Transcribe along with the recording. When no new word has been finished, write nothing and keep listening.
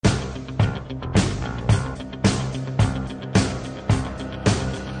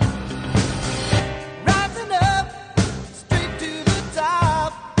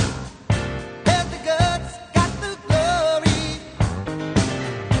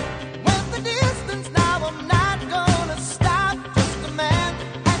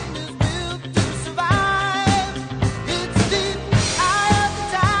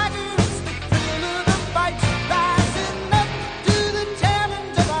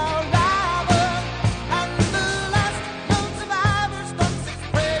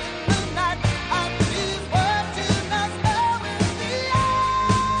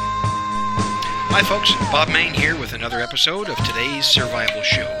Hi folks, Bob Main here with another episode of today's Survival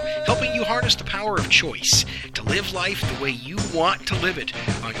Show, helping you harness the power of choice to live life the way you want to live it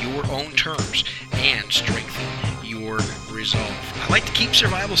on your own terms and strengthen your resolve. I like to keep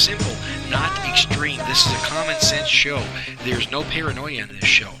survival simple, not extreme. This is a common sense show. There's no paranoia in this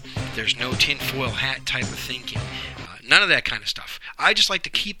show. There's no tinfoil hat type of thinking. None of that kind of stuff. I just like to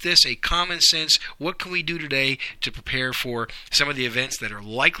keep this a common sense, what can we do today to prepare for some of the events that are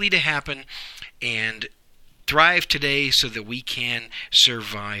likely to happen and thrive today so that we can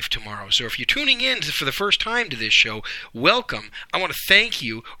survive tomorrow. So if you're tuning in for the first time to this show, welcome. I want to thank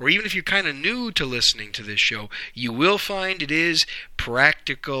you, or even if you're kind of new to listening to this show, you will find it is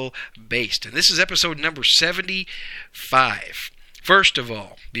practical based. And this is episode number 75. First of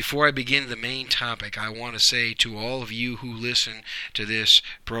all, before I begin the main topic, I want to say to all of you who listen to this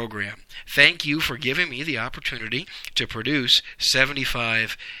program, thank you for giving me the opportunity to produce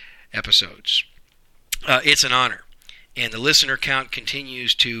 75 episodes. It's an honor, and the listener count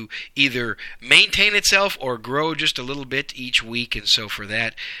continues to either maintain itself or grow just a little bit each week, and so for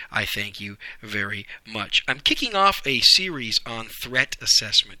that, I thank you very much. I'm kicking off a series on threat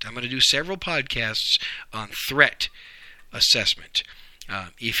assessment. I'm going to do several podcasts on threat assessment.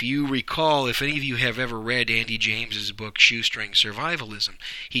 If you recall, if any of you have ever read Andy James's book, Shoestring Survivalism,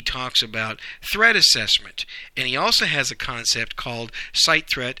 he talks about threat assessment, and he also has a concept called Site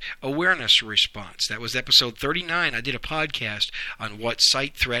Threat Awareness Response. That was episode 39. I did a podcast on what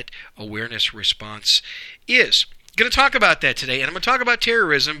Site Threat Awareness Response is. I'm going to talk about that today, and I'm going to talk about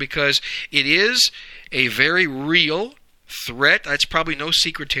terrorism because it is a very real threat. That's probably no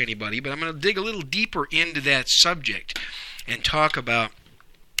secret to anybody, but I'm going to dig a little deeper into that subject and talk about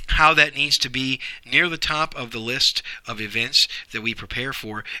how that needs to be near the top of the list of events that we prepare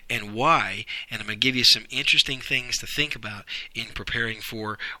for and why. And I'm going to give you some interesting things to think about in preparing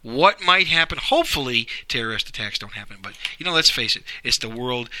for what might happen. Hopefully terrorist attacks don't happen, but let's face it, it's the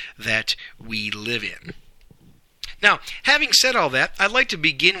world that we live in. Now, having said all that, I'd like to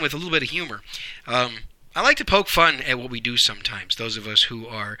begin with a little bit of humor. I like to poke fun at what we do sometimes, those of us who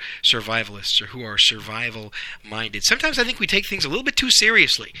are survivalists or who are survival-minded. Sometimes I think we take things a little bit too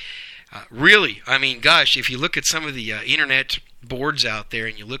seriously. Really, I mean, gosh, if you look at some of the internet boards out there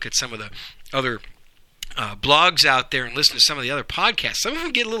and you look at some of the other blogs out there and listen to some of the other podcasts, some of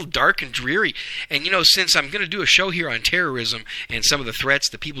them get a little dark and dreary. And, since I'm going to do a show here on terrorism and some of the threats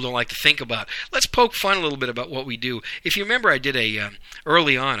that people don't like to think about, let's poke fun a little bit about what we do. If you remember,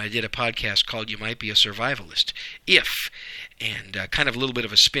 early on, I did a podcast called You Might Be a Survivalist, and kind of a little bit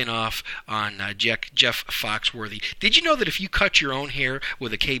of a spin-off on Jeff Foxworthy. Did you know that if you cut your own hair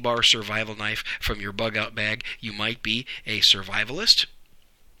with a K-Bar survival knife from your bug-out bag, you might be a survivalist?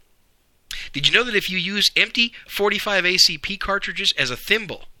 Did you know that if you use empty 45 ACP cartridges as a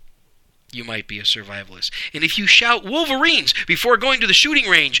thimble, you might be a survivalist? And if you shout Wolverines before going to the shooting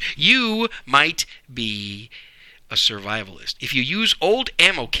range, you might be a survivalist. If you use old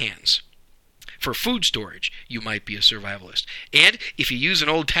ammo cans for food storage, you might be a survivalist. And if you use an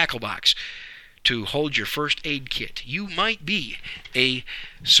old tackle box to hold your first aid kit, you might be a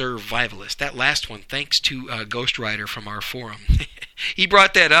survivalist. That last one, thanks to Ghost Rider from our forum. He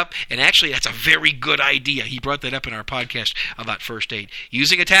brought that up, and actually that's a very good idea. He brought that up in our podcast about first aid,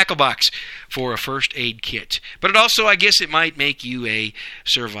 using a tackle box for a first aid kit. But it also, I guess it might make you a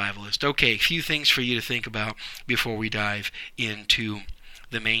survivalist. Okay, a few things for you to think about before we dive into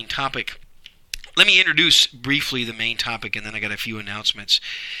the main topic. Let me introduce briefly the main topic, and then I got a few announcements.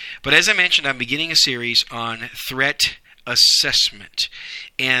 But as I mentioned, I'm beginning a series on threat assessment.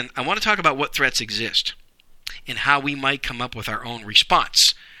 And I want to talk about what threats exist and how we might come up with our own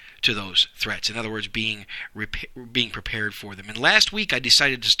response to those threats. In other words, being prepared for them. And last week I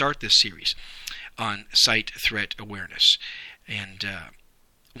decided to start this series on site threat awareness. And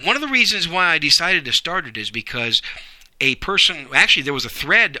one of the reasons why I decided to start it is because there was a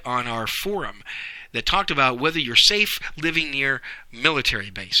thread on our forum that talked about whether you're safe living near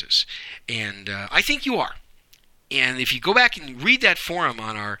military bases. And I think you are. And if you go back and read that forum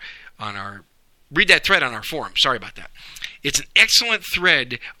read that thread on our forum. Sorry about that. It's an excellent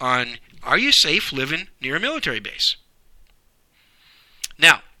thread on, are you safe living near a military base?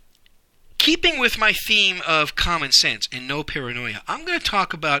 Now, keeping with my theme of common sense and no paranoia, I'm going to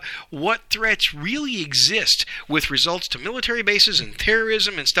talk about what threats really exist with results to military bases and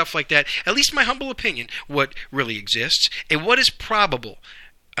terrorism and stuff like that. At least my humble opinion, what really exists and what is probable.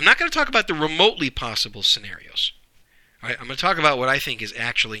 I'm not going to talk about the remotely possible scenarios. All right, I'm going to talk about what I think is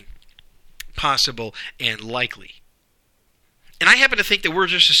actually possible and likely. And I happen to think that we're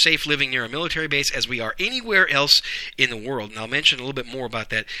just as safe living near a military base as we are anywhere else in the world. And I'll mention a little bit more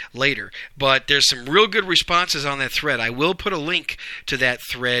about that later. But there's some real good responses on that thread. I will put a link to that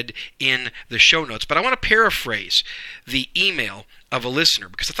thread in the show notes. But I want to paraphrase the email of a listener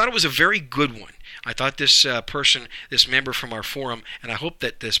because I thought it was a very good one. I thought this this member from our forum, and I hope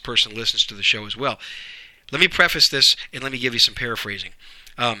that this person listens to the show as well. Let me preface this and let me give you some paraphrasing.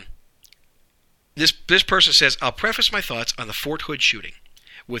 This person says, I'll preface my thoughts on the Fort Hood shooting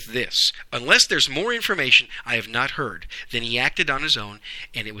with this. Unless there's more information I have not heard, then he acted on his own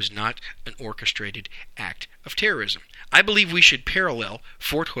and it was not an orchestrated act of terrorism. I believe we should parallel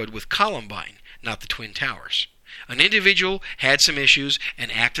Fort Hood with Columbine, not the Twin Towers. An individual had some issues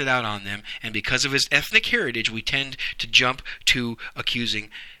and acted out on them, and because of his ethnic heritage, we tend to jump to accusing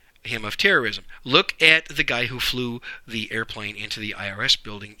him of terrorism. Look at the guy who flew the airplane into the IRS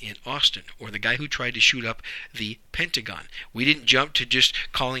building in Austin, or the guy who tried to shoot up the Pentagon. We didn't jump to just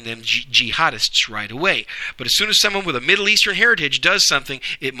calling them jihadists right away. But as soon as someone with a Middle Eastern heritage does something,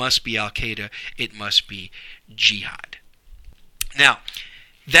 it must be Al-Qaeda, it must be jihad. Now,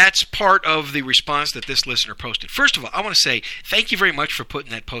 that's part of the response that this listener posted. First of all, I want to say thank you very much for putting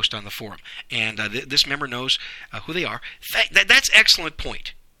that post on the forum. And this member knows who they are. That's an excellent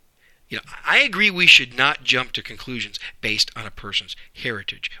point. I agree we should not jump to conclusions based on a person's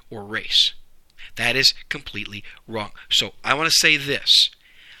heritage or race. That is completely wrong. So I want to say this.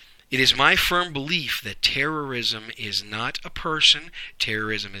 It is my firm belief that terrorism is not a person,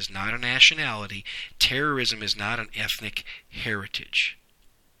 terrorism is not a nationality, terrorism is not an ethnic heritage.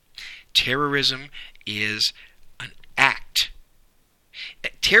 Terrorism is an act.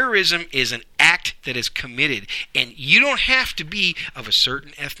 Terrorism is an act that is committed, and you don't have to be of a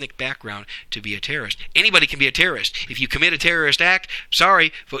certain ethnic background to be a terrorist. Anybody can be a terrorist. If you commit a terrorist act,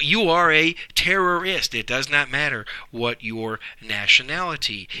 sorry, but you are a terrorist. It does not matter what your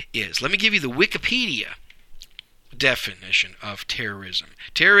nationality is. Let me give you the Wikipedia definition of terrorism.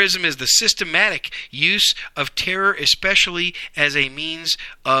 Terrorism is the systematic use of terror, especially as a means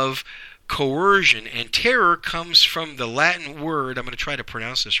of coercion, and terror comes from the Latin word, I'm going to try to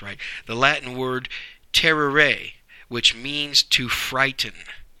pronounce this right, the Latin word terrere, which means to frighten.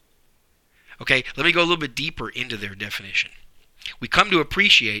 Okay, let me go a little bit deeper into their definition. We come to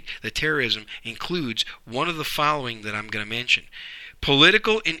appreciate that terrorism includes one of the following that I'm going to mention.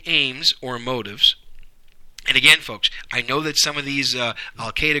 Political in aims or motives. And again, folks, I know that some of these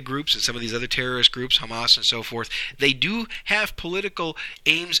Al-Qaeda groups and some of these other terrorist groups, Hamas and so forth, they do have political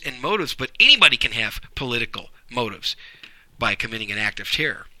aims and motives, but anybody can have political motives by committing an act of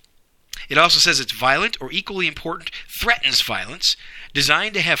terror. It also says it's violent or equally important, threatens violence,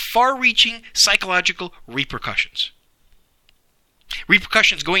 designed to have far-reaching psychological repercussions.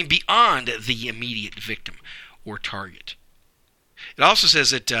 Repercussions going beyond the immediate victim or target. It also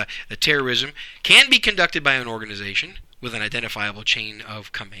says that terrorism can be conducted by an organization with an identifiable chain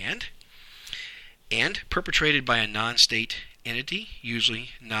of command and perpetrated by a non-state entity,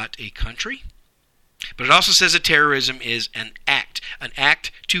 usually not a country. But it also says that terrorism is an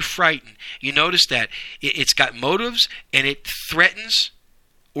act to frighten. You notice that it's got motives and it threatens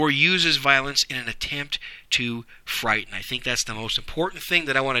or uses violence in an attempt to frighten. I think that's the most important thing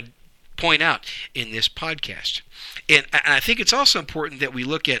that I want to point out in this podcast. And I think it's also important that we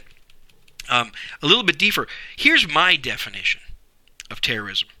look at a little bit deeper. Here's my definition of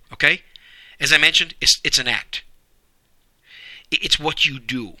terrorism, okay? As I mentioned, it's an act. It's what you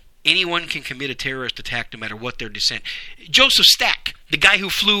do. Anyone can commit a terrorist attack no matter what their descent. Joseph Stack, the guy who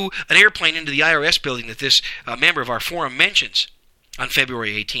flew an airplane into the IRS building that this member of our forum mentions on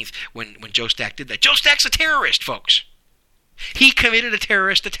February 18th when Joe Stack did that. Joe Stack's a terrorist, folks. He committed a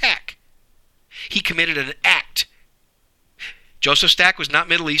terrorist attack. He committed an act. Joseph Stack was not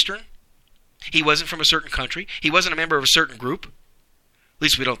Middle Eastern. He wasn't from a certain country. He wasn't a member of a certain group. At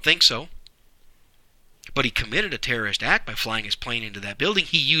least we don't think so. But he committed a terrorist act by flying his plane into that building.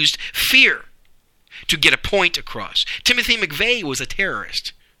 He used fear to get a point across. Timothy McVeigh was a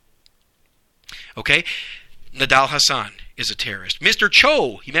terrorist. Okay? Nadal Hassan is a terrorist. Mr.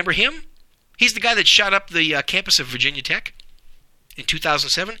 Cho, you remember him? He's the guy that shot up the campus of Virginia Tech in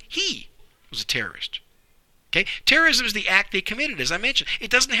 2007. He was a terrorist. Okay? Terrorism is the act they committed, as I mentioned. It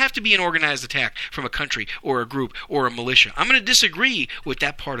doesn't have to be an organized attack from a country or a group or a militia. I'm going to disagree with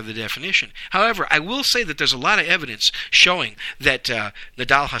that part of the definition. However, I will say that there's a lot of evidence showing that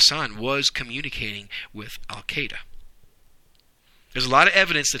Nadal Hassan was communicating with Al-Qaeda. There's a lot of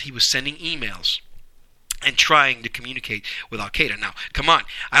evidence that he was sending emails and trying to communicate with Al-Qaeda. Now, come on,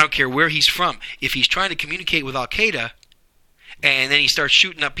 I don't care where he's from. If he's trying to communicate with Al-Qaeda and then he starts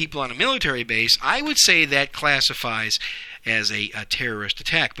shooting up people on a military base, I would say that classifies as a terrorist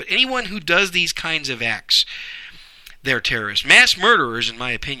attack. But anyone who does these kinds of acts, they're terrorists. Mass murderers, in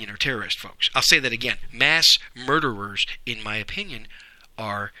my opinion, are terrorists, folks. I'll say that again. Mass murderers, in my opinion,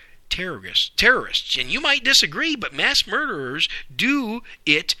 are terrorists. And you might disagree, but mass murderers do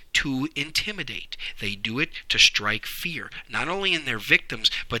it to intimidate. They do it to strike fear, not only in their victims,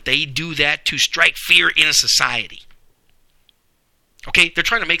 but they do that to strike fear in a society. Okay, they're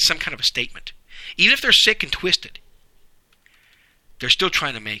trying to make some kind of a statement. Even if they're sick and twisted, they're still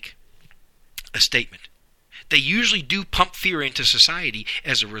trying to make a statement. They usually do pump fear into society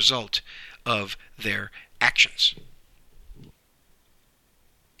as a result of their actions.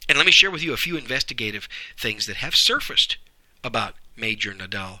 And let me share with you a few investigative things that have surfaced about Major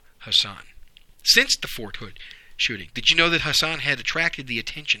Nidal Hasan since the Fort Hood shooting. Did you know that Hasan had attracted the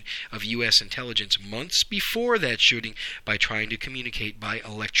attention of U.S. intelligence months before that shooting by trying to communicate by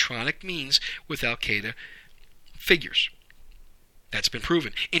electronic means with al-Qaeda figures? That's been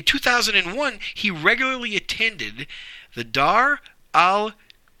proven. In 2001, he regularly attended the Dar al-Hijra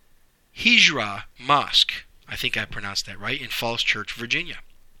Mosque, I think I pronounced that right, in Falls Church, Virginia,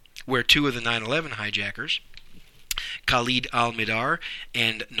 where two of the 9/11 hijackers, Khalid al-Midar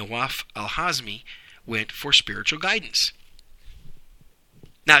and Nawaf al-Hazmi, went for spiritual guidance.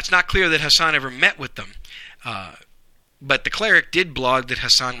 Now, it's not clear that Hasan ever met with them, but the cleric did blog that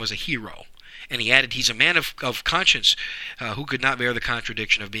Hasan was a hero. And he added, he's a man of conscience who could not bear the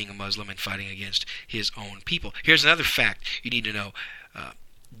contradiction of being a Muslim and fighting against his own people. Here's another fact you need to know.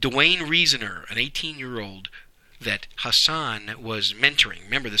 Dwayne Reasoner, an 18-year-old that Hasan was mentoring.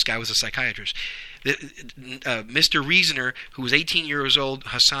 Remember, this guy was a psychiatrist. Mr. Reasoner, who was 18 years old,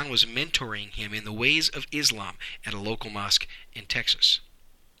 Hasan was mentoring him in the ways of Islam at a local mosque in Texas.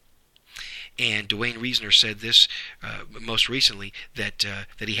 And Dwayne Reasoner said this most recently, that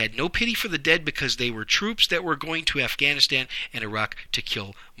he had no pity for the dead because they were troops that were going to Afghanistan and Iraq to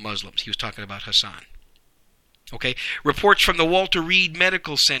kill Muslims. He was talking about Hasan. Okay, reports from the Walter Reed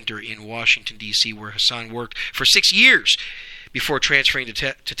Medical Center in Washington, D.C., where Hasan worked for 6 years before transferring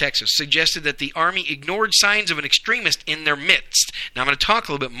to Texas, suggested that the Army ignored signs of an extremist in their midst. Now, I'm going to talk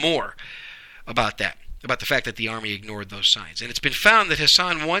a little bit more about that, about the fact that the Army ignored those signs. And it's been found that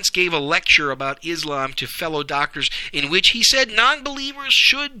Hasan once gave a lecture about Islam to fellow doctors in which he said non-believers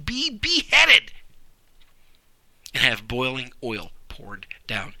should be beheaded and have boiling oil poured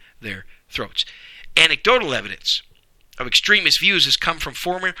down their throats. Anecdotal evidence of extremist views has come from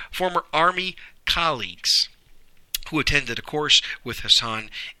former Army colleagues who attended a course with Hasan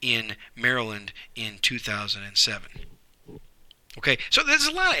in Maryland in 2007. Okay, so there's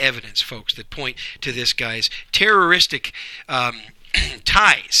a lot of evidence, folks, that point to this guy's terroristic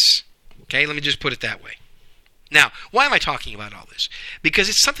ties. Okay, let me just put it that way. Now, why am I talking about all this? Because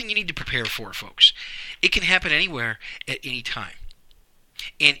it's something you need to prepare for, folks. It can happen anywhere at any time.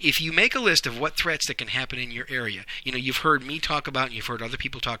 And if you make a list of what threats that can happen in your area, you know, you've heard me talk about and you've heard other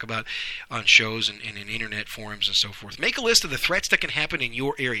people talk about on shows and in internet forums and so forth. Make a list of the threats that can happen in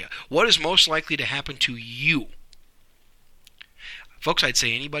your area. What is most likely to happen to you? Folks, I'd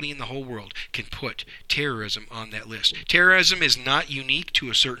say anybody in the whole world can put terrorism on that list. Terrorism is not unique to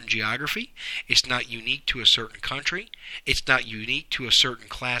a certain geography. It's not unique to a certain country. It's not unique to a certain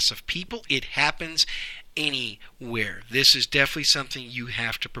class of people. It happens anywhere. This is definitely something you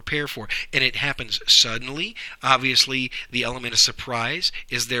have to prepare for. And it happens suddenly. Obviously, the element of surprise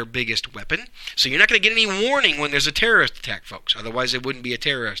is their biggest weapon. So you're not going to get any warning when there's a terrorist attack, folks. Otherwise, it wouldn't be a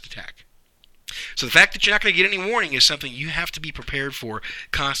terrorist attack. So the fact that you're not going to get any warning is something you have to be prepared for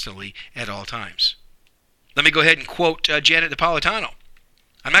constantly at all times. Let me go ahead and quote Janet Napolitano.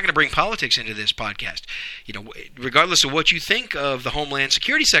 I'm not going to bring politics into this podcast. You know, regardless of what you think of the Homeland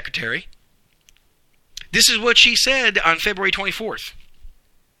Security Secretary, this is what she said on February 24th.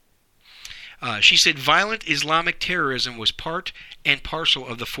 She said, violent Islamic terrorism was part and parcel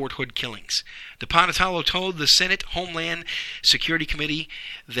of the Fort Hood killings. Napolitano told the Senate Homeland Security Committee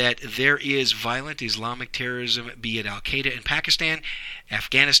that there is violent Islamic terrorism, be it al-Qaeda in Pakistan,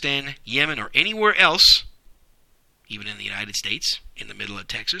 Afghanistan, Yemen, or anywhere else, even in the United States, in the middle of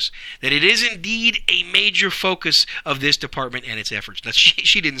Texas, that it is indeed a major focus of this department and its efforts. Now,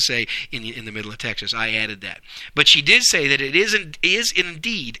 she didn't say in the middle of Texas. I added that. But she did say that it is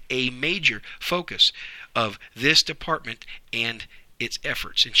indeed a major focus of this department and its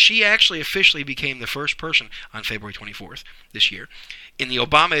efforts. And she actually officially became the first person on February 24th this year in the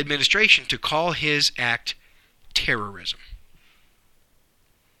Obama administration to call his act terrorism.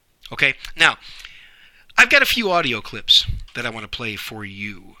 Okay, now, I've got a few audio clips that I want to play for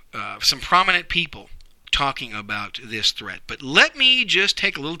you. Some prominent people talking about this threat. But let me just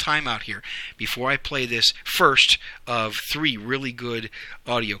take a little time out here before I play this first of 3 really good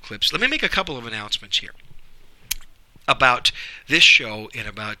audio clips. Let me make a couple of announcements here about this show and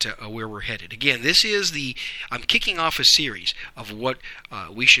about where we're headed. Again, I'm kicking off a series of what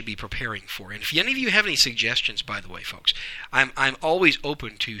we should be preparing for. And if any of you have any suggestions, by the way, folks, I'm always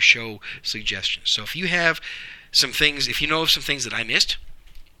open to show suggestions. So if you have some things, if you know of some things that I missed,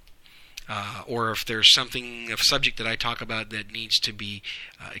 or if there's a subject that I talk about that needs to be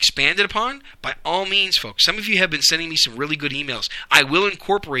expanded upon, by all means, folks. Some of you have been sending me some really good emails. I will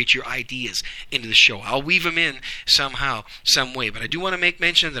incorporate your ideas into the show. I'll weave them in somehow, some way. But I do want to make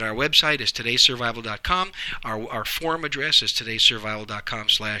mention that our website is todaysurvival.com. Our forum address is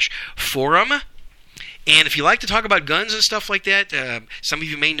todaysurvival.com/forum. And if you like to talk about guns and stuff like that, some of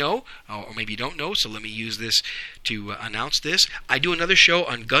you may know, or maybe you don't know, so let me use this to announce this. I do another show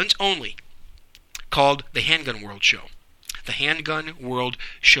on guns only called The Handgun World Show. The Handgun World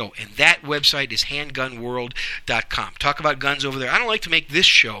Show. And that website is handgunworld.com. Talk about guns over there. I don't like to make this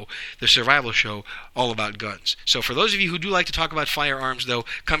show, the survival show, all about guns. So for those of you who do like to talk about firearms, though,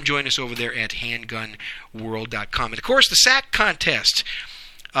 come join us over there at handgunworld.com. And, of course, the SAC contest.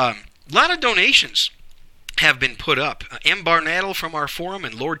 A lot of donations have been put up. M. Barnattle from our forum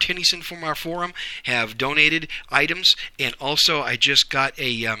and Lord Tennyson from our forum have donated items, and also I just got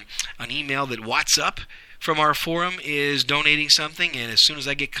an email that What's Up from our forum is donating something, and as soon as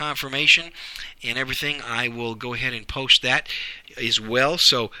I get confirmation and everything, I will go ahead and post that as well.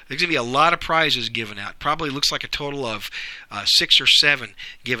 So there's going to be a lot of prizes given out. Probably looks like a total of 6 or 7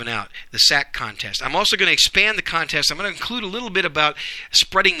 given out, the SAC contest. I'm also going to expand the contest. I'm going to include a little bit about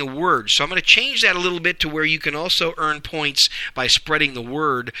spreading the word. So I'm going to change that a little bit to where you can also earn points by spreading the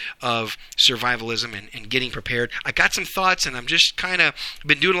word of survivalism and getting prepared. I got some thoughts, and I'm just kind of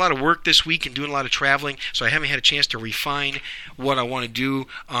been doing a lot of work this week and doing a lot of traveling, so I haven't had a chance to refine what I want to do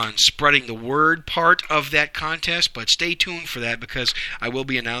on spreading the word part of that contest, but stay tuned for that because I will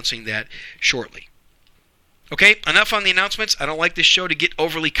be announcing that shortly. Okay, enough on the announcements. I don't like this show to get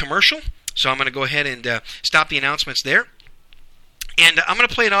overly commercial, so I'm going to go ahead and stop the announcements there. And I'm going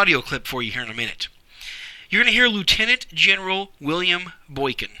to play an audio clip for you here in a minute. You're going to hear Lieutenant General William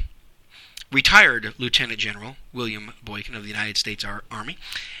Boykin, retired Lieutenant General William Boykin of the United States Army.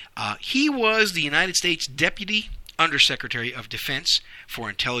 He was the United States Deputy Undersecretary of Defense for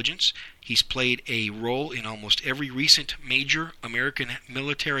Intelligence. He's played a role in almost every recent major American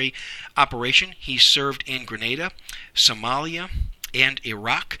military operation. He's served in Grenada, Somalia, and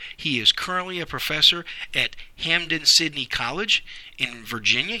Iraq. He is currently a professor at Hampden-Sydney College in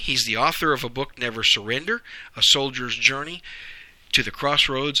Virginia. He's the author of a book, Never Surrender, A Soldier's Journey to the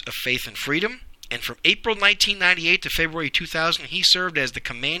Crossroads of Faith and Freedom. And from April 1998 to February 2000, he served as the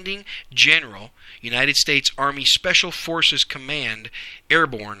Commanding General, United States Army Special Forces Command,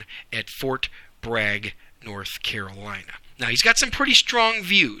 Airborne at Fort Bragg, North Carolina. Now, he's got some pretty strong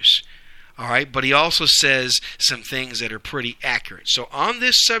views, all right, but he also says some things that are pretty accurate. So on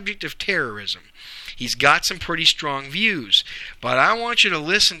this subject of terrorism, he's got some pretty strong views, but I want you to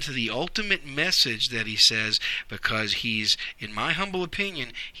listen to the ultimate message that he says, because he's, in my humble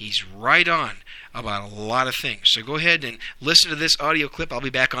opinion, he's right on about a lot of things. So go ahead and listen to this audio clip. I'll be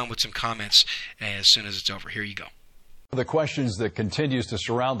back on with some comments as soon as it's over. Here you go. One of the questions that continues to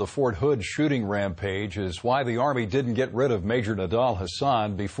surround the Fort Hood shooting rampage is why the Army didn't get rid of Major Nidal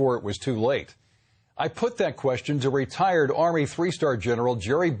Hasan before it was too late. I put that question to retired Army 3-star General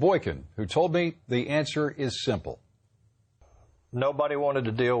Jerry Boykin, who told me the answer is simple. Nobody wanted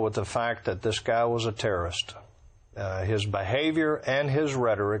to deal with the fact that this guy was a terrorist. His behavior and his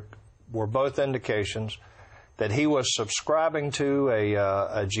rhetoric were both indications that he was subscribing to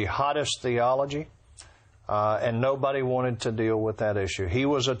a jihadist theology, and nobody wanted to deal with that issue. He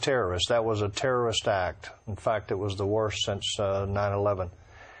was a terrorist. That was a terrorist act. In fact, it was the worst since 9/11.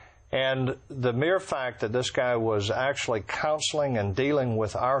 And the mere fact that this guy was actually counseling and dealing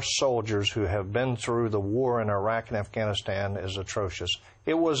with our soldiers who have been through the war in Iraq and Afghanistan is atrocious.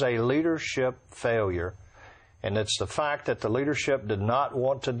 It was a leadership failure. And it's the fact that the leadership did not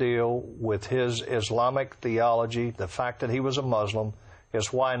want to deal with his Islamic theology, the fact that he was a Muslim,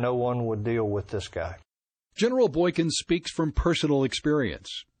 is why no one would deal with this guy. General Boykin speaks from personal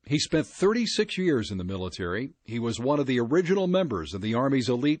experience. He spent 36 years in the military. He was one of the original members of the Army's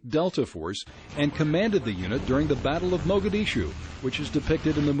elite Delta Force and commanded the unit during the Battle of Mogadishu, which is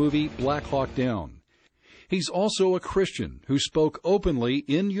depicted in the movie Black Hawk Down. He's also a Christian who spoke openly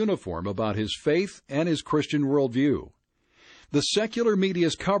in uniform about his faith and his Christian worldview. The secular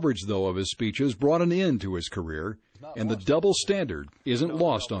media's coverage, though, of his speeches brought an end to his career, and the double standard isn't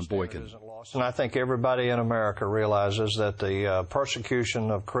lost on Boykin. And I think everybody in America realizes that the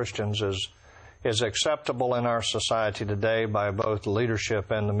persecution of Christians is acceptable in our society today by both leadership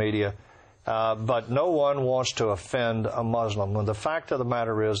and the media. But no one wants to offend a Muslim. Well, the fact of the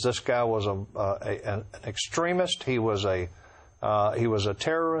matter is, this guy was an extremist. He was a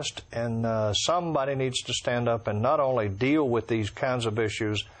terrorist, and somebody needs to stand up and not only deal with these kinds of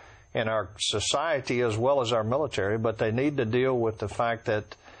issues in our society as well as our military, but they need to deal with the fact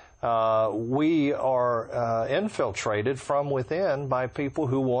that we are infiltrated from within by people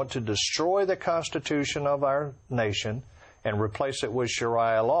who want to destroy the Constitution of our nation and replace it with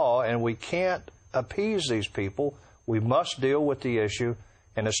Sharia law, and we can't appease these people. We must deal with the issue,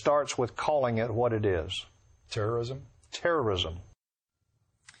 and it starts with calling it what it is. Terrorism? Terrorism.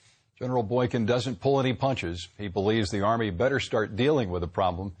 General Boykin doesn't pull any punches. He believes the Army better start dealing with the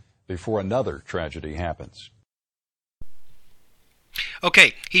problem before another tragedy happens.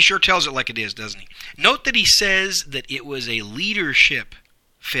 Okay, he sure tells it like it is, doesn't he? Note that he says that it was a leadership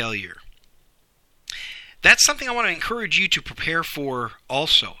failure. That's something I want to encourage you to prepare for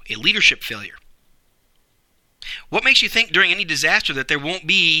also, a leadership failure. What makes you think during any disaster that there won't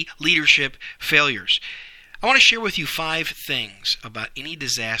be leadership failures? I want to share with you 5 things about any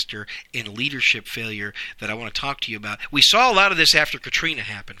disaster and leadership failure that I want to talk to you about. We saw a lot of this after Katrina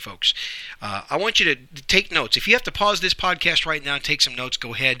happened, folks. I want you to take notes. If you have to pause this podcast right now and take some notes,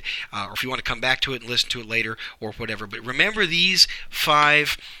 go ahead. Or if you want to come back to it and listen to it later or whatever. But remember these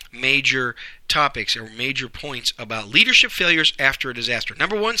 5 major topics or major points about leadership failures after a disaster.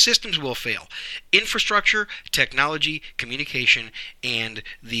 Number 1, systems will fail. Infrastructure, technology, communication, and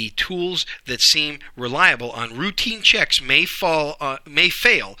the tools that seem reliable on routine checks may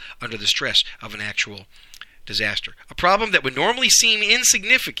fail under the stress of an actual disaster. A problem that would normally seem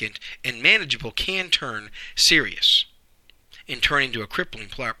insignificant and manageable can turn serious and turn into a crippling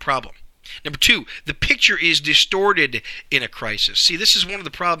problem. Number 2, the picture is distorted in a crisis. See, this is one of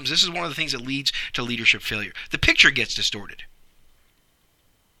the problems. This is one of the things that leads to leadership failure. The picture gets distorted.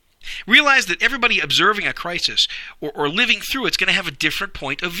 Realize that everybody observing a crisis or living through it's going to have a different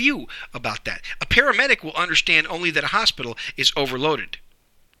point of view about that. A paramedic will understand only that a hospital is overloaded.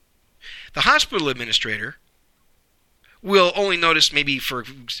 The hospital administrator will only notice maybe, for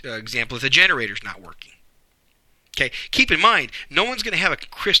example, if the generator's not working. Okay, keep in mind, no one's going to have a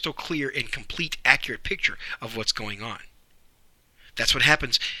crystal clear and complete, accurate picture of what's going on. That's what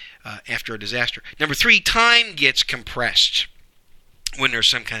happens after a disaster. Number 3, time gets compressed when there's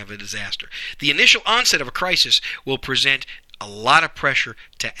some kind of a disaster. The initial onset of a crisis will present a lot of pressure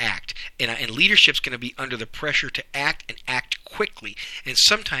to act. And leadership's going to be under the pressure to act and act quickly. And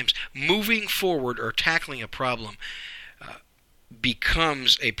sometimes moving forward or tackling a problem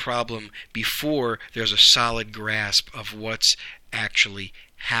becomes a problem before there's a solid grasp of what's actually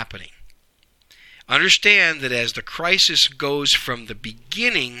happening. Understand that as the crisis goes from the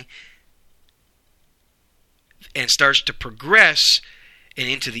beginning and starts to progress and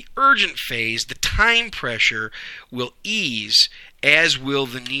into the urgent phase, the time pressure will ease, as will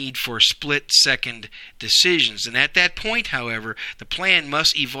the need for split-second decisions. And at that point, however, the plan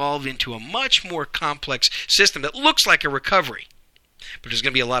must evolve into a much more complex system that looks like a recovery. But there's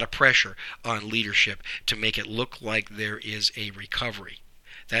going to be a lot of pressure on leadership to make it look like there is a recovery.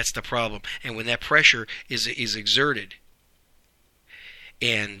 That's the problem. And when that pressure is exerted,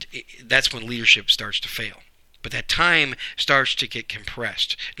 and that's when leadership starts to fail. But that time starts to get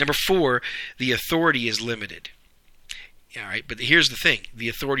compressed. Number 4, the authority is limited. All right, but here's the thing. The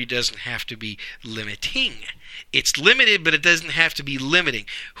authority doesn't have to be limiting. It's limited, but it doesn't have to be limiting.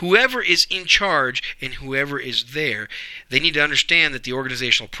 Whoever is in charge and whoever is there, they need to understand that the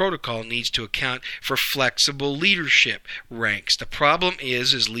organizational protocol needs to account for flexible leadership ranks. The problem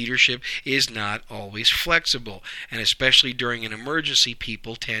is leadership is not always flexible, and especially during an emergency,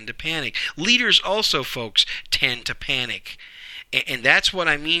 people tend to panic. Leaders also, folks, tend to panic. And that's what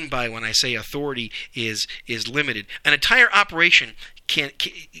I mean by when I say authority is limited. An entire operation they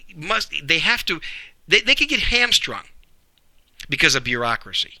can get hamstrung because of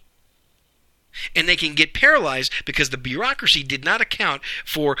bureaucracy. And they can get paralyzed because the bureaucracy did not account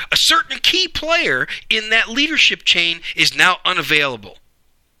for a certain key player in that leadership chain is now unavailable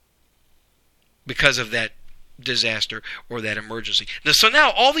because of that disaster or that emergency. So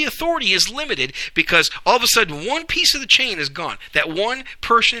now all the authority is limited because all of a sudden one piece of the chain is gone. That one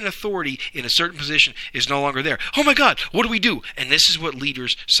person in authority in a certain position is no longer there. Oh my God, what do we do? And this is what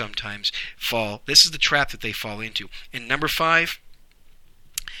leaders sometimes this is the trap that they fall into. And number 5,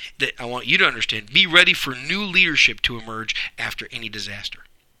 that I want you to understand, be ready for new leadership to emerge after any disaster.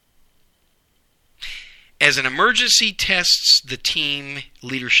 As an emergency tests the team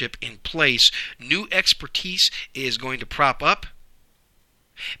leadership in place, new expertise is going to prop up.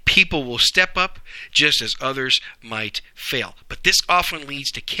 People will step up just as others might fail. But this often leads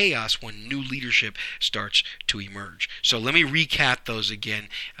to chaos when new leadership starts to emerge. So let me recap those again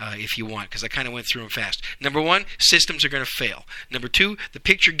if you want, because I kind of went through them fast. Number one, systems are going to fail. Number two, the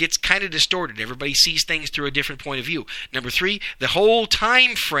picture gets kind of distorted. Everybody sees things through a different point of view. Number three, the whole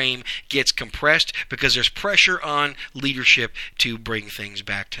time frame gets compressed because there's pressure on leadership to bring things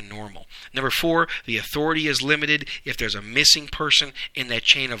back to normal. Number four, the authority is limited. If there's a missing person in that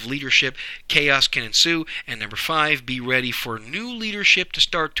chain of leadership, chaos can ensue. And number five, be ready for new leadership to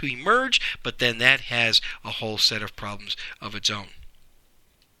start to emerge, but then that has a whole set of problems of its own.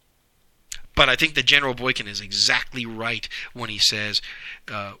 But I think that General Boykin is exactly right when he says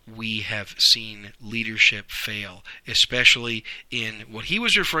we have seen leadership fail, especially in what he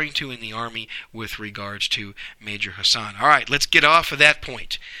was referring to in the Army with regards to Major Hassan. All right, let's get off of that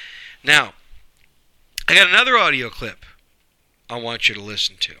point. Now, I got another audio clip I want you to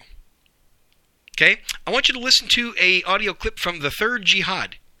listen to. Okay? I want you to listen to an audio clip from The Third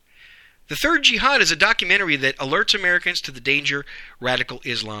Jihad. The Third Jihad is a documentary that alerts Americans to the danger radical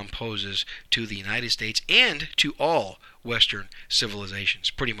Islam poses to the United States and to all Western civilizations,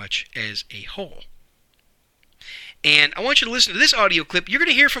 pretty much as a whole. And I want you to listen to this audio clip. You're going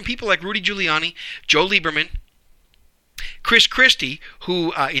to hear from people like Rudy Giuliani, Joe Lieberman, Chris Christie,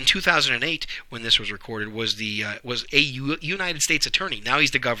 who in 2008, when this was recorded, was a United States attorney. Now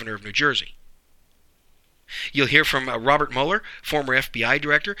he's the governor of New Jersey. You'll hear from Robert Mueller, former FBI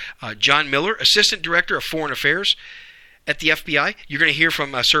director, John Miller, assistant director of foreign affairs at the FBI. You're going to hear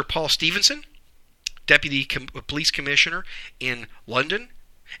from Sir Paul Stevenson, deputy police commissioner in London.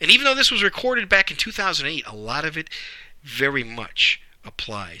 And even though this was recorded back in 2008, a lot of it very much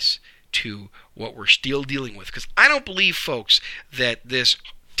applies to what we're still dealing with. Because I don't believe, folks, that this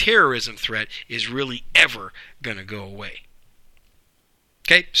terrorism threat is really ever going to go away.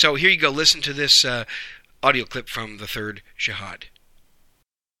 Okay, so here you go. Listen to this audio clip from The Third Jihad.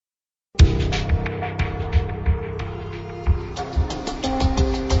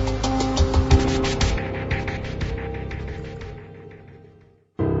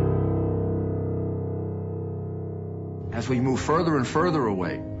 As we move further and further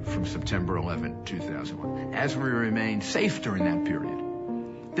away from September 11, 2001, as we remain safe during that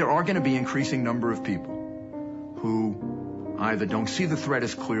period, there are going to be increasing number of people who either don't see the threat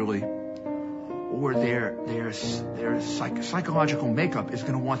as clearly or their psychological makeup is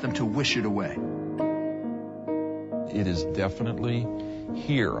going to want them to wish it away. It is definitely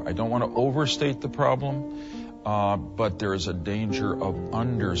here. I don't want to overstate the problem, but there is a danger of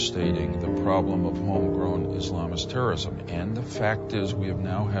understating the problem of homegrown Islamist terrorism. And the fact is, we have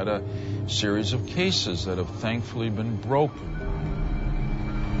now had a series of cases that have thankfully been broken.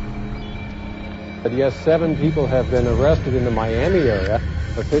 But yes, 7 people have been arrested in the Miami area.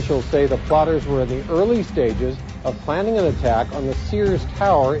 Officials say the plotters were in the early stages of planning an attack on the Sears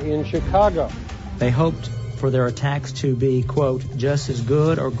Tower in Chicago. They hoped for their attacks to be, quote, just as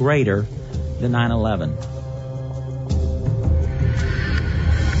good or greater than 9/11.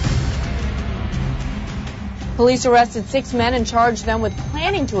 Police arrested 6 men and charged them with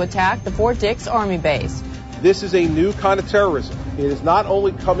planning to attack the Fort Dix Army base. This is a new kind of terrorism. It is not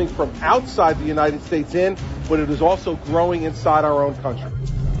only coming from outside the United States in, but it is also growing inside our own country.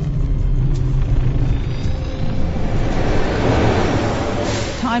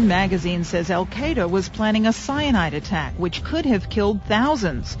 Time magazine says Al-Qaeda was planning a cyanide attack, which could have killed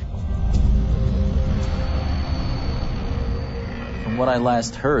thousands. From what I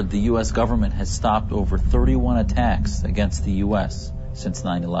last heard, the U.S. government has stopped over 31 attacks against the U.S. since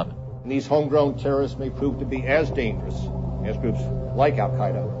 9/11. These homegrown terrorists may prove to be as dangerous as groups like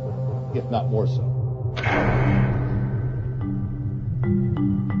Al-Qaeda, if not more so.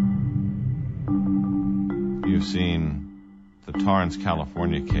 You've seen the Torrance,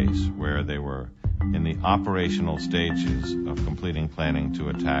 California case where they were in the operational stages of completing planning to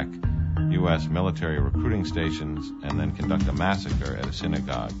attack U.S. military recruiting stations and then conduct a massacre at a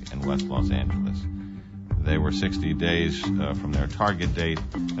synagogue in West Los Angeles. They were 60 days from their target date,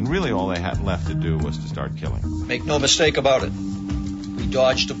 and really all they had left to do was to start killing. Make no mistake about it. We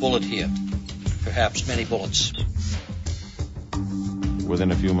dodged a bullet here. Perhaps many bullets.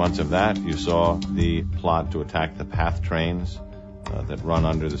 Within a few months of that, you saw the plot to attack the PATH trains that run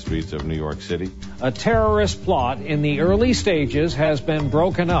under the streets of New York City. A terrorist plot in the early stages has been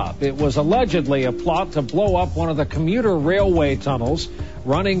broken up. It was allegedly a plot to blow up one of the commuter railway tunnels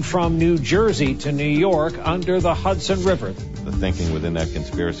running from New Jersey to New York under the Hudson River. The thinking within that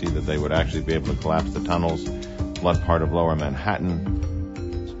conspiracy that they would actually be able to collapse the tunnels, flood part of lower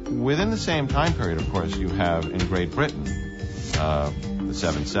Manhattan. Within the same time period, of course, you have in Great Britain the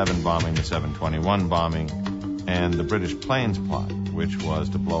 7/7 bombing, the 7/21 bombing, and the British planes plot, which was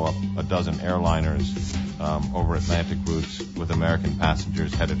to blow up a dozen airliners over Atlantic routes with American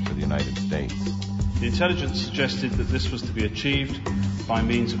passengers headed for the United States. The intelligence suggested that this was to be achieved by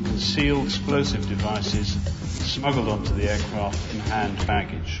means of concealed explosive devices smuggled onto the aircraft in hand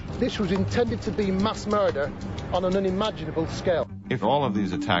baggage. This was intended to be mass murder on an unimaginable scale. If all of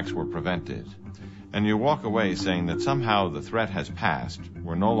these attacks were prevented, and you walk away saying that somehow the threat has passed,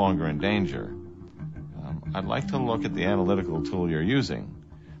 we're no longer in danger, I'd like to look at the analytical tool you're using.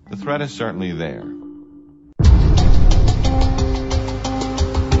 The threat is certainly there.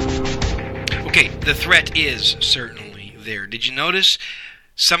 Okay, the threat is certainly there. Did you notice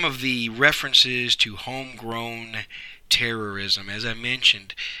some of the references to homegrown terrorism? As I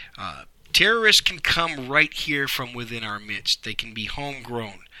mentioned, terrorists can come right here from within our midst. They can be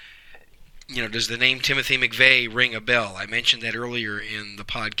homegrown. You know, does the name Timothy McVeigh ring a bell? I mentioned that earlier in the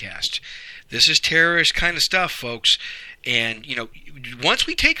podcast. This is terrorist kind of stuff, folks. And, you know, once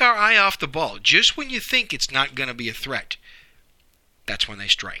we take our eye off the ball, just when you think it's not going to be a threat, that's when they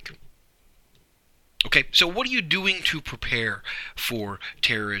strike. Okay, so what are you doing to prepare for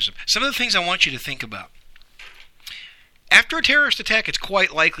terrorism? Some of the things I want you to think about. After a terrorist attack, it's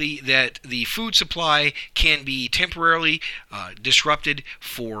quite likely that the food supply can be temporarily disrupted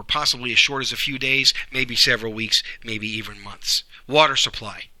for possibly as short as a few days, maybe several weeks, maybe even months. Water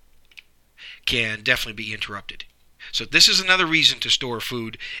supply can definitely be interrupted. So this is another reason to store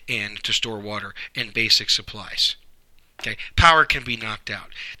food and to store water and basic supplies. Okay, power can be knocked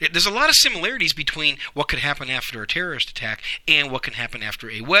out. There's a lot of similarities between what could happen after a terrorist attack and what can happen after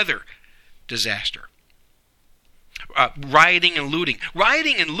a weather disaster. Rioting and looting.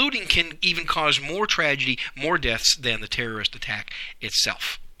 Rioting and looting can even cause more tragedy, more deaths than the terrorist attack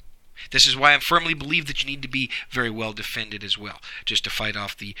itself. This is why I firmly believe that you need to be very well defended as well, just to fight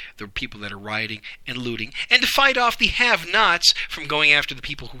off the people that are rioting and looting, and to fight off the have-nots from going after the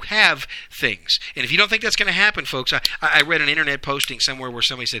people who have things. And if you don't think that's going to happen, folks, I read an internet posting somewhere where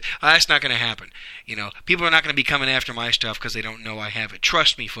somebody said, that's not going to happen. You know, people are not going to be coming after my stuff because they don't know I have it.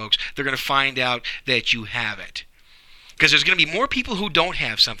 Trust me, folks, they're going to find out that you have it. Because there's going to be more people who don't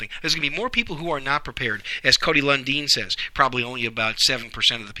have something. There's going to be more people who are not prepared. As Cody Lundeen says, probably only about 7%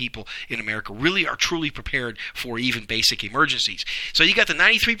 of the people in America really are truly prepared for even basic emergencies. So you got the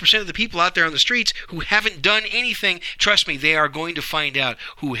 93% of the people out there on the streets who haven't done anything. Trust me, they are going to find out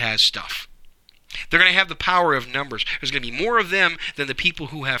who has stuff. They're going to have the power of numbers. There's going to be more of them than the people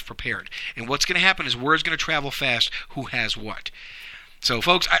who have prepared. And what's going to happen is word's going to travel fast who has what. So,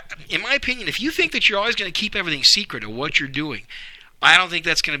 folks, in my opinion, if you think that you're always going to keep everything secret of what you're doing, I don't think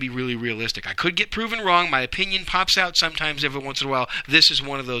that's going to be really realistic. I could get proven wrong. My opinion pops out sometimes every once in a while. This is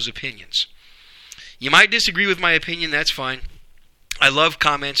one of those opinions. You might disagree with my opinion. That's fine. I love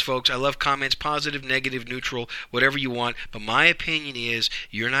comments, folks. I love comments, positive, negative, neutral, whatever you want. But my opinion is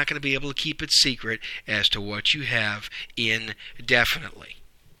you're not going to be able to keep it secret as to what you have indefinitely.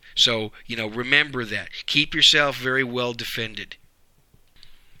 So, remember that. Keep yourself very well defended.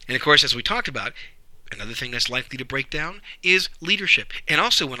 And of course, as we talked about, another thing that's likely to break down is leadership. And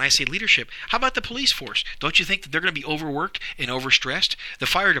also, when I say leadership, how about the police force? Don't you think that they're going to be overworked and overstressed? The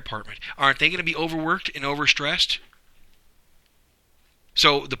fire department, aren't they going to be overworked and overstressed?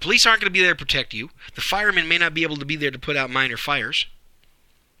 So the police aren't going to be there to protect you. The firemen may not be able to be there to put out minor fires.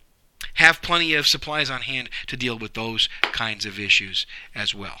 Have plenty of supplies on hand to deal with those kinds of issues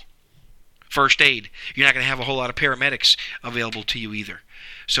as well. First aid, you're not going to have a whole lot of paramedics available to you either.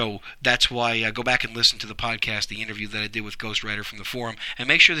 So that's why go back and listen to the podcast, the interview that I did with Ghostwriter from the forum, and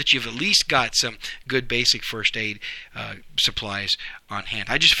make sure that you've at least got some good basic first aid supplies on hand.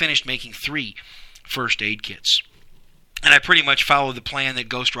 I just finished making 3 first aid kits. And I pretty much followed the plan that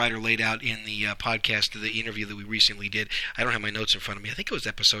Ghostwriter laid out in the podcast, the interview that we recently did. I don't have my notes in front of me. I think it was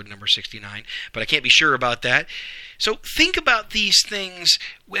episode number 69, but I can't be sure about that. So think about these things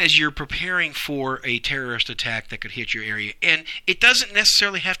as you're preparing for a terrorist attack that could hit your area. And it doesn't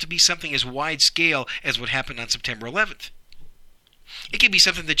necessarily have to be something as wide scale as what happened on September 11th. It could be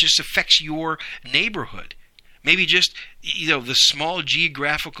something that just affects your neighborhood. Maybe just, the small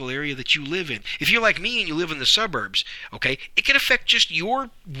geographical area that you live in. If you're like me and you live in the suburbs, okay, it can affect just your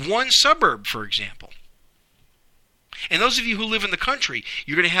one suburb, for example. And those of you who live in the country,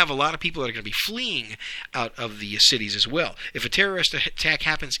 you're going to have a lot of people that are going to be fleeing out of the cities as well. If a terrorist attack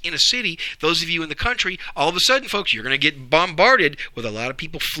happens in a city, those of you in the country, all of a sudden, folks, you're going to get bombarded with a lot of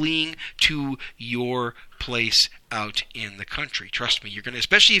people fleeing to your place out in the country. Trust me, you're going to,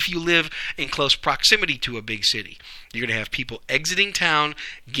 especially if you live in close proximity to a big city, you're going to have people exiting town,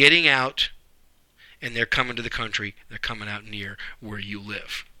 getting out, and they're coming to the country. They're coming out near where you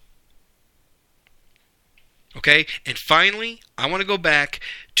live. Okay, and finally, I want to go back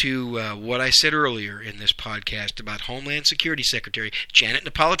to what I said earlier in this podcast about Homeland Security Secretary Janet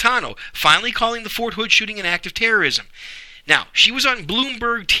Napolitano finally calling the Fort Hood shooting an act of terrorism. Now, she was on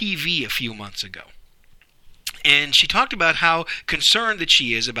Bloomberg TV a few months ago, and she talked about how concerned that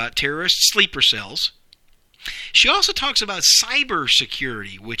she is about terrorist sleeper cells. She also talks about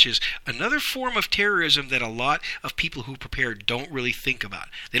cybersecurity, which is another form of terrorism that a lot of people who prepare don't really think about.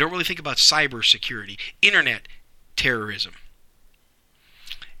 They don't really think about cybersecurity, internet terrorism.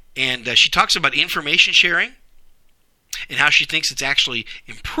 And she talks about information sharing and how she thinks it's actually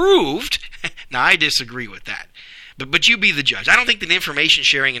improved. Now, I disagree with that. But you be the judge. I don't think that information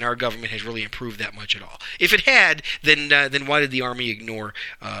sharing in our government has really improved that much at all. If it had, then why did the Army ignore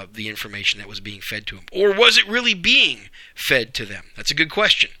the information that was being fed to them? Or was it really being fed to them? That's a good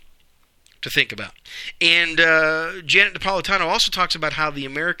question to think about. And Janet Napolitano also talks about how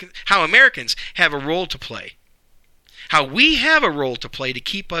Americans have a role to play. How we have a role to play to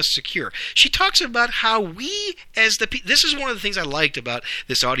keep us secure. She talks about how we, as the people... This is one of the things I liked about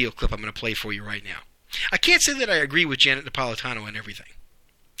this audio clip I'm going to play for you right now. I can't say that I agree with Janet Napolitano on everything,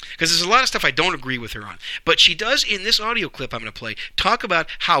 because there's a lot of stuff I don't agree with her on. But she does, in this audio clip I'm going to play, talk about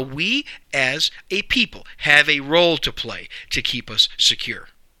how we as a people have a role to play to keep us secure.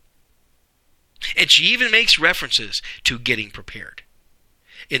 And she even makes references to getting prepared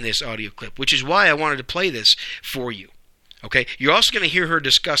in this audio clip, which is why I wanted to play this for you. Okay? You're also going to hear her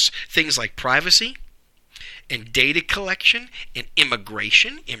discuss things like privacy and data collection and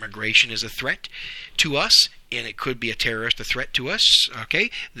immigration. Immigration is a threat to us, and it could be a terrorist a threat to us. Okay,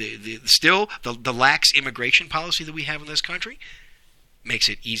 the lax immigration policy that we have in this country makes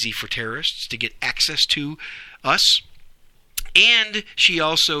it easy for terrorists to get access to us. And she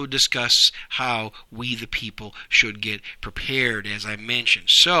also discusses how we the people should get prepared, as I mentioned.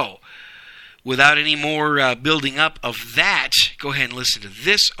 So, without any more building up of that, go ahead and listen to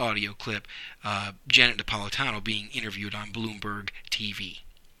this audio clip. Janet Napolitano being interviewed on Bloomberg TV.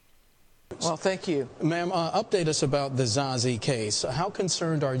 Well, thank you. Ma'am, update us about the Zazi case. How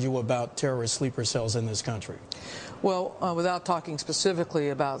concerned are you about terrorist sleeper cells in this country? Well, without talking specifically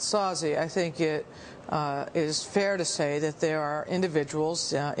about Zazi, I think it is fair to say that there are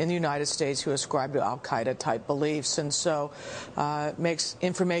individuals in the United States who ascribe to al-Qaeda type beliefs, and so it makes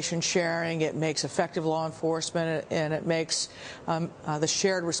information sharing, it makes effective law enforcement, and it makes the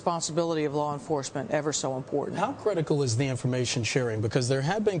shared responsibility of law enforcement ever so important. How critical is the information sharing? Because there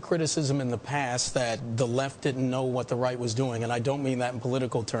have been criticism in the past that the left didn't know what the right was doing, and I don't mean that in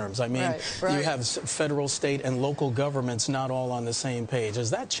political terms. I mean, right. You have federal, state, and local governments not all on the same page. Has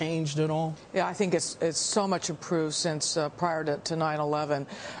that changed at all? Yeah, I think it's so much improved since prior to 9/11.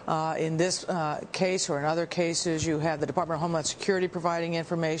 In this case or in other cases, you have the Department of Homeland Security providing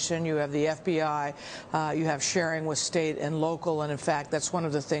information, you have the FBI, you have sharing with state and local, and in fact, that's one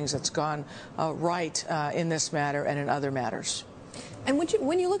of the things that's gone right in this matter and in other matters. And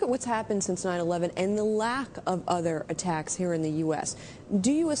when you look at what's happened since 9/11 and the lack of other attacks here in the U.S.,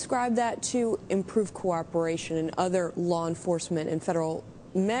 do you ascribe that to improved cooperation and other law enforcement and federal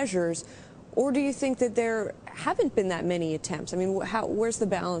measures, or do you think that there haven't been that many attempts? I mean, where's the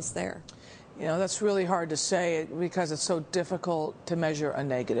balance there? You know, that's really hard to say because it's so difficult to measure a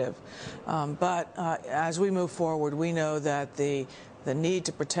negative. But as we move forward, we know that the need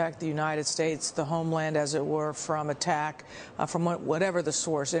to protect the United States, the homeland, as it were, from attack from whatever the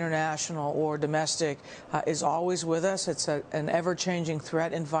source, international or domestic, is always with us. It's an ever-changing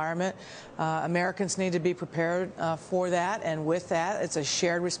threat environment. Americans need to be prepared for that, and with that, it's a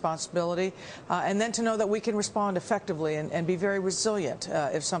shared responsibility. And then to know that we can respond effectively and be very resilient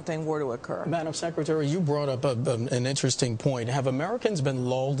if something were to occur. Madam Secretary, you brought up an interesting point. Have Americans been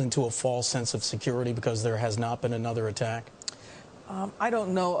lulled into a false sense of security because there has not been another attack? I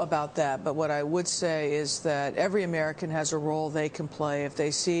don't know about that, but what I would say is that every American has a role they can play. If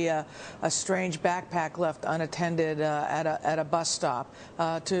they see a strange backpack left unattended at a bus stop,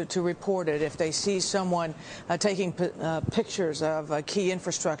 to report it. If they see someone taking pictures of key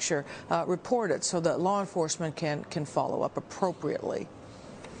infrastructure, report it so that law enforcement can follow up appropriately.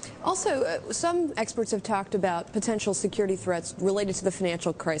 Also, some experts have talked about potential security threats related to the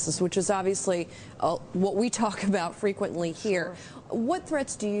financial crisis, which is obviously what we talk about frequently here. Sure. What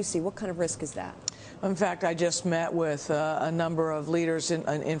threats do you see? What kind of risk is that? In fact, I just met with a number of leaders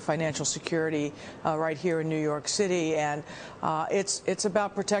in financial security right here in New York City, and it's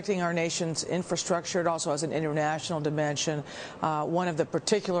about protecting our nation's infrastructure. It also has an international dimension. One of the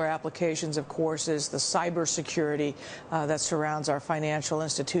particular applications, of course, is the cybersecurity that surrounds our financial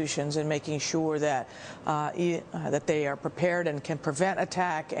institutions, and making sure that that they are prepared and can prevent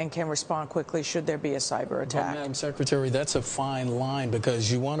attack and can respond quickly should there be a cyber attack. Madam Secretary, that's a fine line,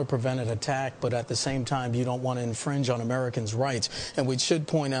 because you want to prevent an attack, but at the same time you don't want to infringe on Americans' rights. And we should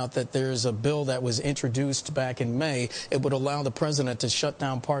point out that there's a bill that was introduced back in May. It would allow the president to shut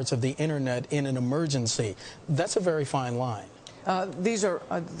down parts of the internet in an emergency. That's a very fine line. These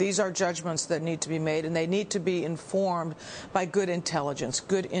are judgments that need to be made, and they need to be informed by good intelligence,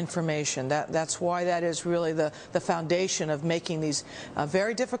 good information. That's why that is really the foundation of making these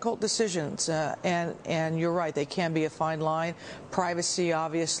very difficult decisions. And you're right, they can be a fine line. Privacy,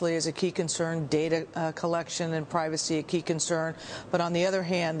 obviously, is a key concern. Data collection and privacy, a key concern. But on the other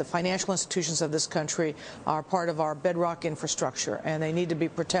hand, the financial institutions of this country are part of our bedrock infrastructure, and they need to be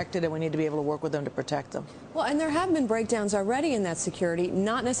protected, and we need to be able to work with them to protect them. Well, and there have been breakdowns already in that security,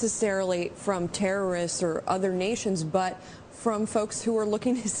 not necessarily from terrorists or other nations, but from folks who are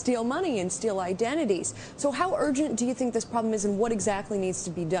looking to steal money and steal identities. So how urgent do you think this problem is, and what exactly needs to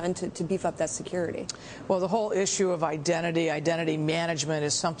be done to beef up that security? Well, the whole issue of identity management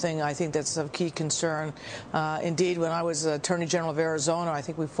is something I think that's of key concern. Indeed, when I was Attorney General of Arizona, I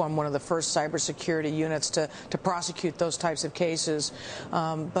think we formed one of the first cybersecurity units to prosecute those types of cases.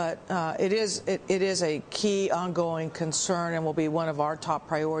 But it is a key ongoing concern and will be one of our top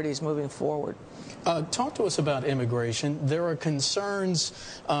priorities moving forward. Talk to us about immigration. There are concerns.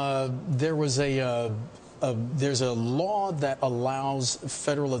 There's a law that allows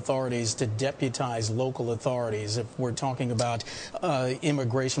federal authorities to deputize local authorities if we're talking about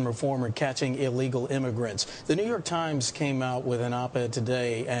immigration reform or catching illegal immigrants. The New York Times came out with an op-ed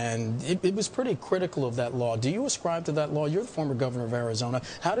today, and it was pretty critical of that law. Do you ascribe to that law? You're the former governor of Arizona.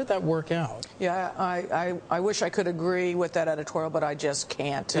 How did that work out? Yeah, I wish I could agree with that editorial, but I just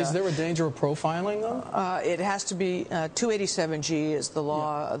can't. Is there a danger of profiling, though? It has to be 287G is the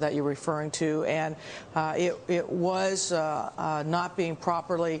law that you're referring to, and it was not being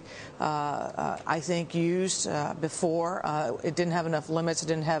properly, I think, used before. It didn't have enough limits. It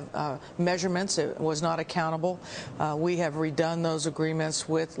didn't have measurements. It was not accountable. We have redone those agreements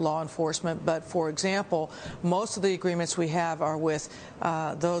with law enforcement. But, for example, most of the agreements we have are with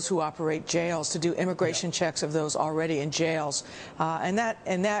those who operate jails to do immigration checks of those already in jails. And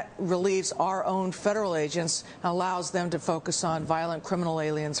that relieves our own federal agents, allows them to focus on violent criminal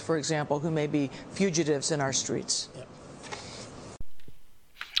aliens, for example, who may be fugitives in our streets.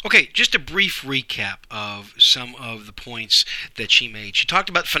 Okay, just a brief recap of some of the points that she made. She talked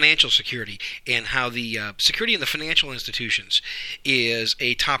about financial security and how the security in the financial institutions is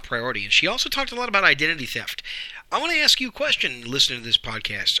a top priority. And she also talked a lot about identity theft. I want to ask you a question, listening to this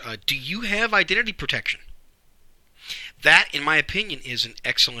podcast. Do you have identity protection? That, in my opinion, is an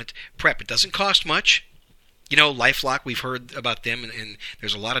excellent prep. It doesn't cost much. You know, LifeLock, we've heard about them, and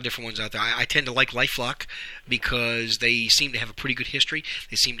there's a lot of different ones out there. I tend to like LifeLock because they seem to have a pretty good history.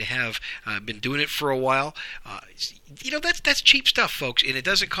 They seem to have been doing it for a while. You know, that's cheap stuff, folks, and it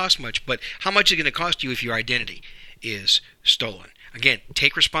doesn't cost much. But how much is it going to cost you if your identity is stolen? Again,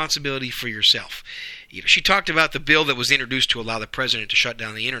 take responsibility for yourself. You know, she talked about the bill that was introduced to allow the president to shut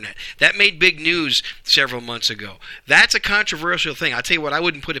down the internet. That made big news several months ago. That's a controversial thing. I'll tell you what, I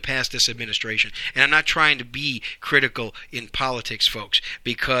wouldn't put it past this administration. And I'm not trying to be critical in politics, folks,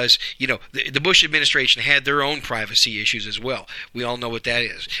 because, you know, the Bush administration had their own privacy issues as well. We all know what that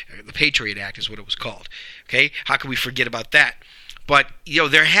is. The Patriot Act is what it was called. Okay? How can we forget about that? But, you know,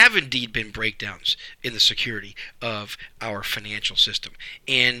 there have indeed been breakdowns in the security of our financial system.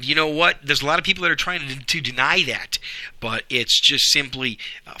 And you know what? There's a lot of people that are trying to deny that. But it's just simply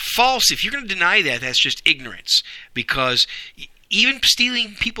false. If you're going to deny that, that's just ignorance. Because even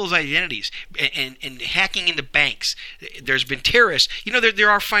stealing people's identities and hacking into banks, there's been terrorists. You know,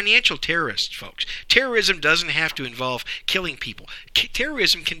 there are financial terrorists, folks. Terrorism doesn't have to involve killing people.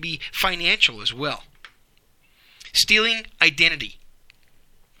 Terrorism can be financial as well. Stealing identity,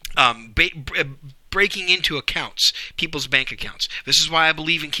 breaking into accounts, people's bank accounts. This is why I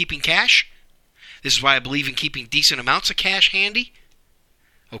believe in keeping cash. This is why I believe in keeping decent amounts of cash handy.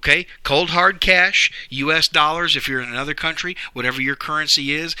 Okay? Cold hard cash, U.S. dollars if you're in another country, whatever your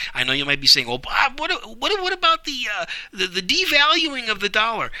currency is. I know you might be saying, "Well, Bob, what about the devaluing of the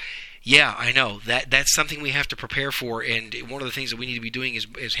dollar?" Yeah, I know. That's something we have to prepare for, and one of the things that we need to be doing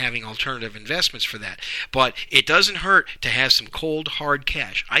is having alternative investments for that. But it doesn't hurt to have some cold hard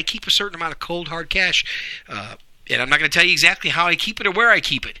cash. I keep a certain amount of cold hard cash, and I'm not going to tell you exactly how I keep it or where I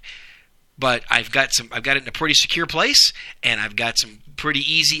keep it. But I've got it in a pretty secure place, and I've got some pretty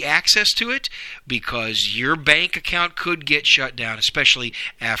easy access to it, because your bank account could get shut down, especially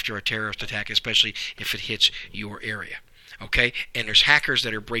after a terrorist attack, especially if it hits your area. Okay? And there's hackers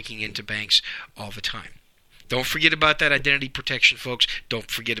that are breaking into banks all the time. Don't forget about that identity protection, folks. Don't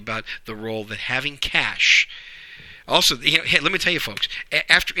forget about the role that having cash. Also, hey, let me tell you, folks,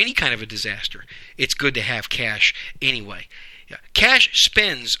 after any kind of a disaster, it's good to have cash anyway. Cash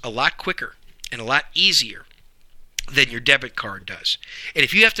spends a lot quicker and a lot easier than your debit card does. And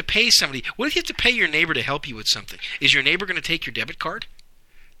if you have to pay somebody, what if you have to pay your neighbor to help you with something? Is your neighbor going to take your debit card?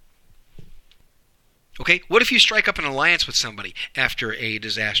 Okay, what if you strike up an alliance with somebody after a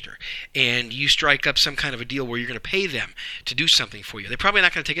disaster, and you strike up some kind of a deal where you're going to pay them to do something for you? They're probably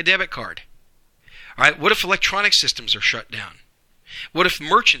not going to take a debit card. All right, what if electronic systems are shut down? What if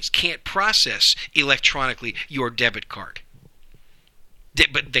merchants can't process electronically your debit card?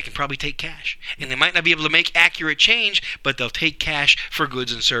 But they can probably take cash. And they might not be able to make accurate change, but they'll take cash for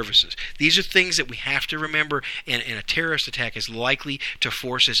goods and services. These are things that we have to remember, and a terrorist attack is likely to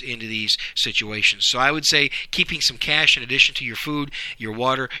force us into these situations. So I would say keeping some cash in addition to your food, your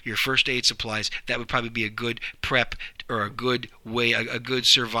water, your first aid supplies, that would probably be a good prep or a good way, a good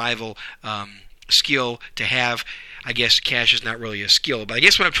survival skill to have. I guess cash is not really a skill, but I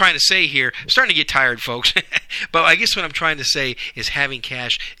guess what I'm trying to say here, I'm starting to get tired, folks, but I guess what I'm trying to say is having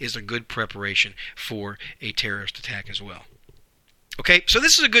cash is a good preparation for a terrorist attack as well. Okay, so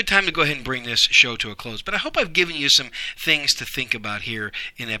this is a good time to go ahead and bring this show to a close, but I hope I've given you some things to think about here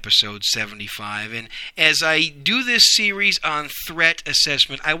in episode 75, and as I do this series on threat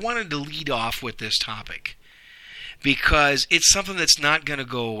assessment, I wanted to lead off with this topic, because it's something that's not going to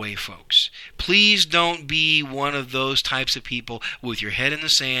go away, folks. Please don't be one of those types of people with your head in the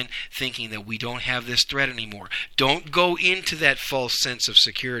sand thinking that we don't have this threat anymore. Don't go into that false sense of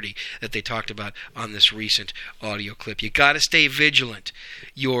security that they talked about on this recent audio clip. You got to stay vigilant.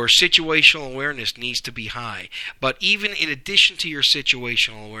 Your situational awareness needs to be high. But even in addition to your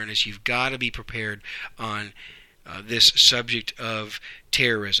situational awareness, you've got to be prepared on this subject of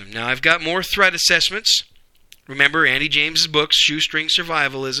terrorism. Now, I've got more threat assessments. Remember Andy James's books, Shoestring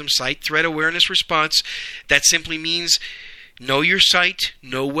Survivalism, Site Threat Awareness Response. That simply means know your site,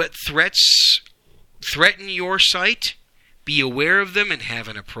 know what threats threaten your site, be aware of them, and have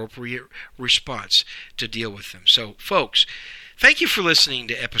an appropriate response to deal with them. So, folks, thank you for listening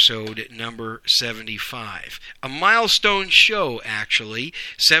to episode number 75. A milestone show, actually.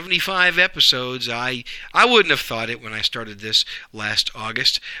 75 episodes. I wouldn't have thought it when I started this last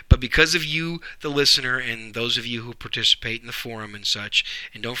August, but because of you, the listener, and those of you who participate in the forum and such,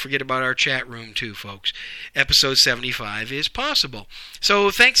 and don't forget about our chat room too, folks, episode 75 is possible.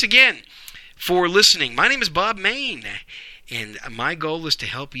 So thanks again for listening. My name is Bob Main, and my goal is to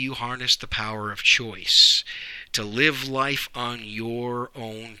help you harness the power of choice, to live life on your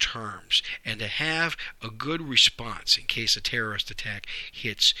own terms, and to have a good response in case a terrorist attack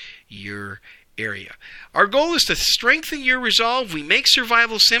hits your area. Our goal is to strengthen your resolve. We make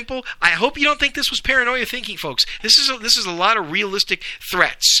survival simple. I hope you don't think this was paranoia thinking, folks. This is a lot of realistic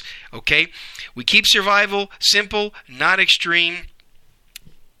threats, okay? We keep survival simple, not extreme.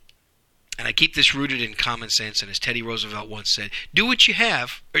 And I keep this rooted in common sense, and as Teddy Roosevelt once said, do what you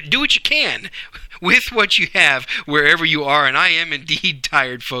have, or do what you can with what you have wherever you are. And I am indeed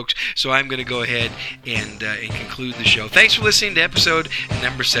tired, folks, so I'm going to go ahead and conclude the show. Thanks for listening to episode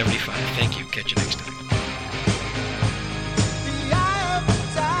number 75. Thank you. Catch you next time.